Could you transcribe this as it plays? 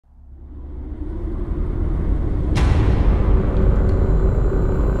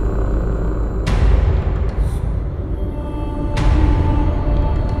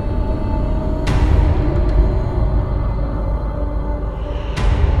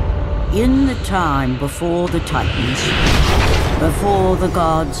In the time before the Titans, before the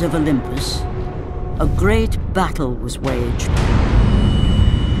gods of Olympus, a great battle was waged.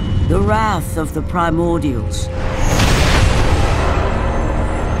 The wrath of the primordials.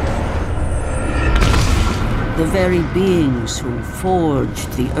 The very beings who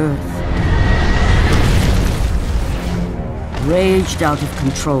forged the earth. Raged out of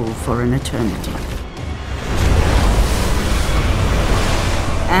control for an eternity.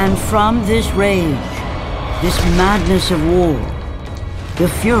 And from this rage, this madness of war, the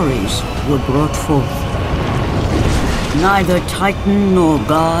Furies were brought forth. Neither Titan nor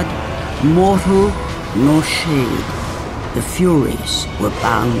god, mortal nor shade, the Furies were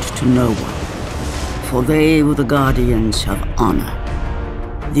bound to no one. For they were the guardians of honor,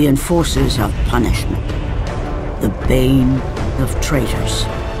 the enforcers of punishment, the bane of traitors.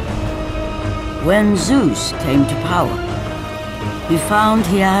 When Zeus came to power, he found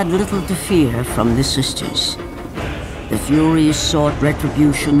he had little to fear from the sisters. The Furies sought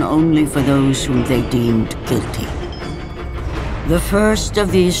retribution only for those whom they deemed guilty. The first of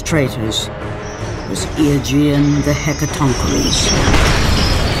these traitors was Aegean the Hecatoncheires.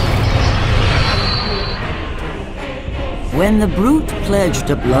 When the brute pledged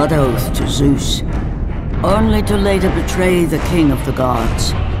a blood oath to Zeus, only to later betray the king of the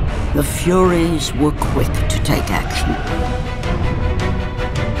gods, the Furies were quick to take action.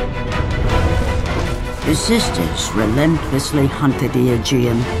 The sisters relentlessly hunted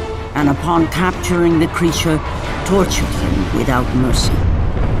Aegean, and upon capturing the creature, tortured him without mercy.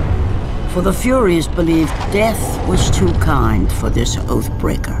 For the Furies believed death was too kind for this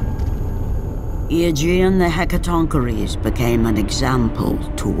oath-breaker. Aegean the Hecatoncheires became an example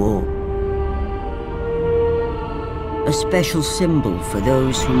to all. A special symbol for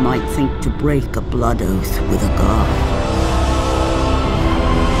those who might think to break a blood oath with a god.